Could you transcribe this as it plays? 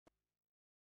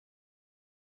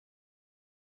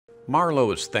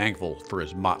Marlowe is thankful for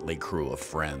his motley crew of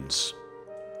friends.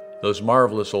 Those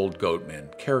marvelous old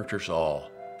goatmen, characters all,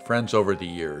 friends over the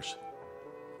years.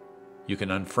 You can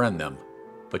unfriend them,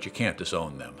 but you can't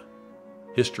disown them.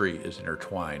 History is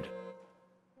intertwined.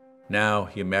 Now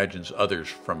he imagines others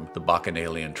from the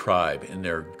Bacchanalian tribe in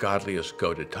their godliest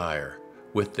goat attire.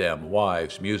 With them,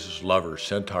 wives, muses, lovers,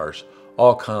 centaurs,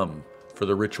 all come for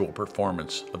the ritual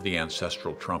performance of the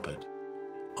ancestral trumpet.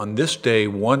 On this day,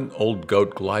 one old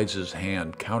goat glides his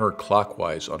hand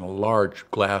counterclockwise on a large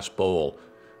glass bowl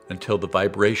until the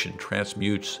vibration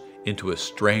transmutes into a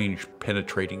strange,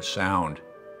 penetrating sound.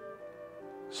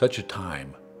 Such a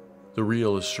time, the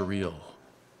real is surreal.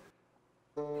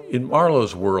 In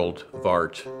Marlowe's world of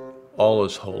art, all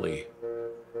is holy.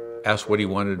 Asked what he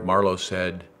wanted, Marlowe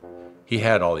said he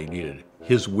had all he needed.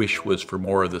 His wish was for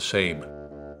more of the same.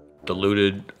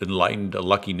 Deluded, enlightened, a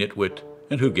lucky nitwit,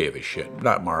 and who gave a shit?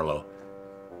 Not Marlowe.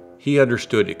 He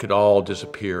understood it could all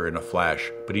disappear in a flash,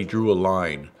 but he drew a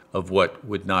line of what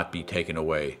would not be taken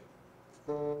away.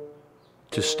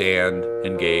 To stand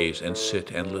and gaze and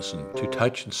sit and listen, to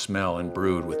touch and smell and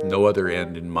brood with no other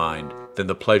end in mind than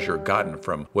the pleasure gotten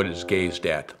from what is gazed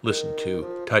at, listened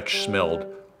to, touched, smelled,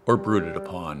 or brooded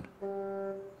upon.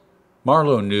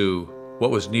 Marlowe knew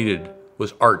what was needed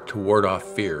was art to ward off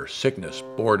fear, sickness,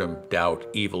 boredom, doubt,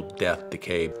 evil, death,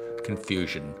 decay,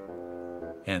 confusion,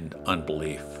 and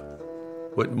unbelief.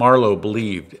 What Marlowe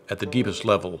believed at the deepest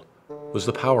level was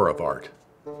the power of art.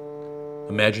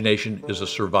 Imagination is a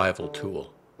survival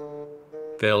tool.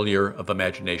 Failure of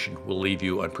imagination will leave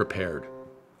you unprepared.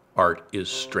 Art is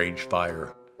strange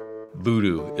fire.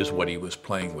 Voodoo is what he was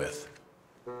playing with,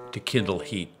 to kindle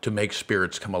heat, to make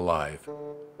spirits come alive.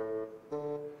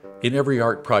 In every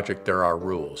art project there are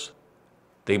rules.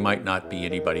 They might not be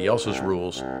anybody else's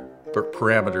rules, but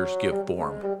parameters give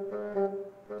form.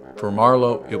 For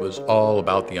Marlowe, it was all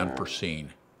about the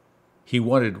unforeseen. He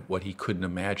wanted what he couldn't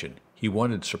imagine. He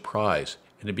wanted surprise,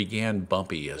 and it began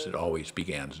bumpy as it always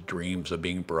begins. Dreams of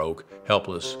being broke,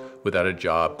 helpless, without a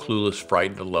job, clueless,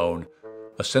 frightened, alone,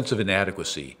 a sense of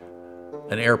inadequacy,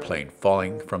 an airplane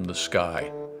falling from the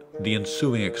sky, the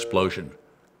ensuing explosion,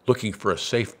 looking for a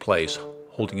safe place,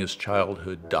 holding his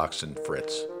childhood dachshund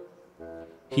Fritz.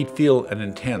 He'd feel an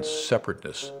intense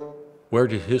separateness. Where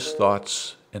did his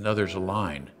thoughts and others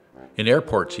align? In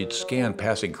airports, he'd scan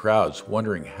passing crowds,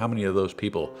 wondering how many of those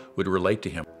people would relate to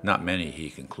him. Not many, he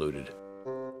concluded.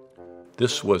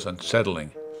 This was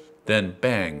unsettling. Then,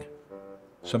 bang,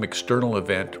 some external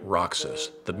event rocks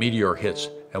us. The meteor hits,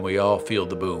 and we all feel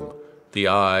the boom. The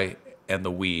I and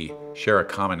the we share a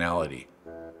commonality.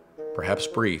 Perhaps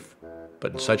brief,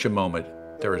 but in such a moment,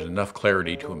 there is enough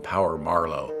clarity to empower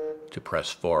Marlowe to press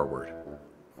forward.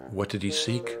 What did he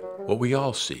seek? What we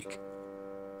all seek,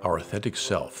 our authentic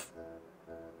self.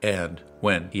 And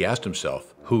when he asked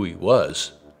himself who he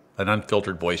was, an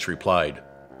unfiltered voice replied,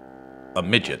 "A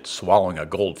midget swallowing a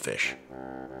goldfish."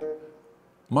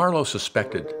 Marlowe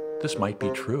suspected this might be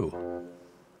true.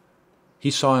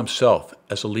 He saw himself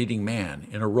as a leading man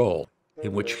in a role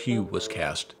in which he was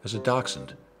cast as a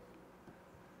dachshund.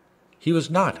 He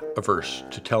was not averse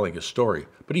to telling his story,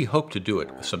 but he hoped to do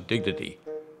it with some dignity,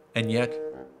 and yet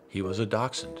he was a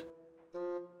dachshund.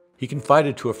 He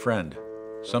confided to a friend,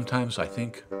 "Sometimes I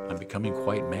think I'm becoming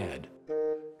quite mad."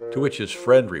 To which his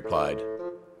friend replied,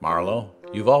 "Marlowe,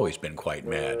 you've always been quite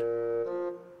mad."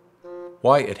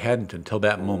 Why it hadn't until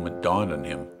that moment dawned on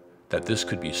him that this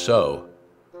could be so,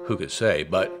 who could say,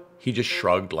 but he just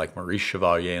shrugged like Maurice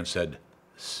Chevalier and said,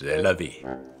 "C'est la vie."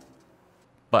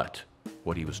 But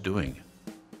what he was doing,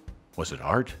 was it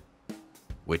art?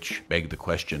 Which begged the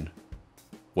question,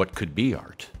 what could be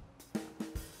art?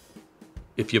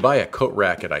 If you buy a coat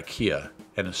rack at IKEA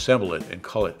and assemble it and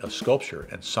call it a sculpture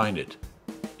and sign it,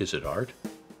 is it art?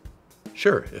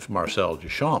 Sure, if Marcel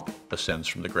Duchamp ascends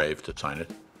from the grave to sign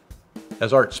it.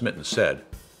 As Art Smitten said,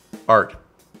 art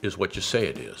is what you say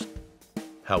it is.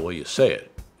 How will you say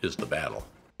it is the battle.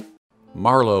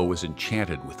 Marlowe was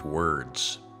enchanted with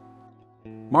words.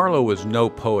 Marlowe was no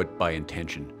poet by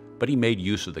intention, but he made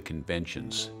use of the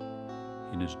conventions.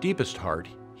 In his deepest heart,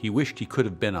 he wished he could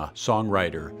have been a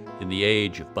songwriter in the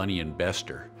age of Bunny and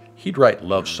Bester. He'd write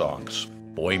love songs.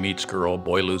 Boy meets girl,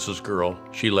 boy loses girl,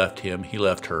 she left him, he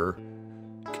left her.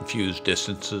 Confused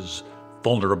distances,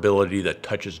 vulnerability that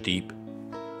touches deep.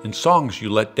 In songs you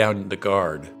let down the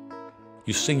guard.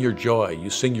 You sing your joy, you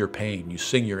sing your pain, you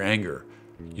sing your anger,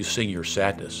 you sing your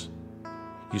sadness.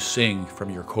 You sing from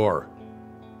your core.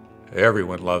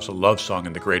 Everyone loves a love song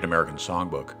in the Great American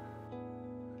Songbook.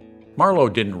 Marlowe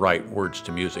didn't write words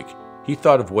to music. He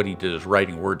thought of what he did as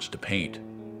writing words to paint.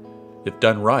 If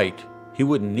done right, He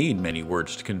wouldn't need many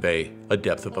words to convey a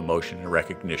depth of emotion and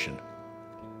recognition.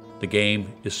 The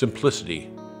game is simplicity,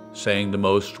 saying the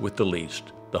most with the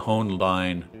least, the honed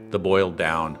line, the boiled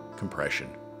down compression.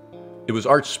 It was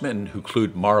Art Smitten who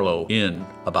clued Marlowe in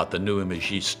about the new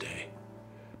imagiste.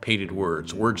 Painted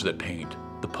words, words that paint,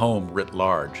 the poem writ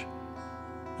large,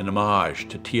 an homage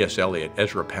to T.S. Eliot,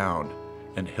 Ezra Pound,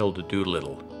 and Hilda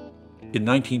Doolittle. In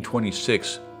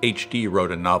 1926, H.D.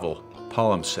 wrote a novel,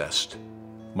 Palimpsest.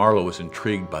 Marlowe was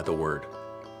intrigued by the word.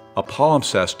 A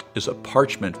palimpsest is a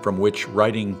parchment from which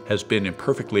writing has been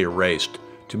imperfectly erased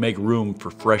to make room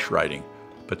for fresh writing,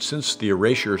 but since the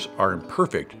erasures are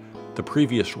imperfect, the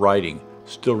previous writing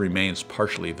still remains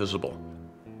partially visible.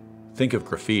 Think of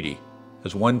graffiti.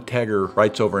 As one tagger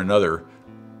writes over another,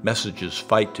 messages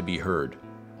fight to be heard.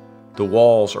 The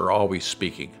walls are always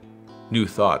speaking. New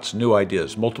thoughts, new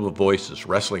ideas, multiple voices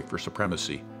wrestling for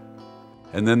supremacy.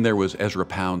 And then there was Ezra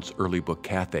Pound's early book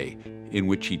Cathay, in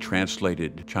which he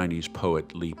translated Chinese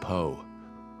poet Li Po,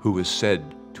 who was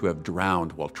said to have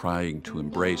drowned while trying to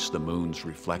embrace the moon's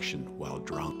reflection while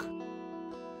drunk.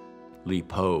 Li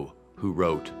Po, who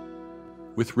wrote,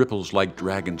 "With ripples like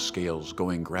dragon scales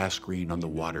going grass green on the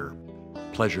water,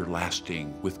 pleasure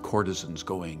lasting with courtesans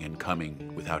going and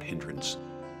coming without hindrance,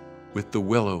 with the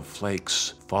willow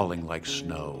flakes falling like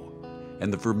snow,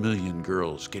 and the vermilion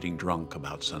girls getting drunk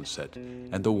about sunset,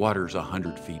 and the waters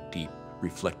 100 feet deep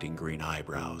reflecting green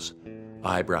eyebrows.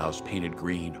 Eyebrows painted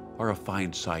green are a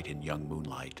fine sight in young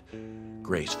moonlight,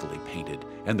 gracefully painted,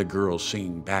 and the girls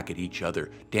singing back at each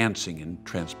other, dancing in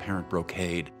transparent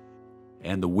brocade,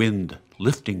 and the wind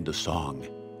lifting the song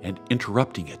and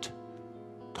interrupting it,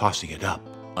 tossing it up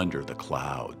under the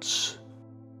clouds."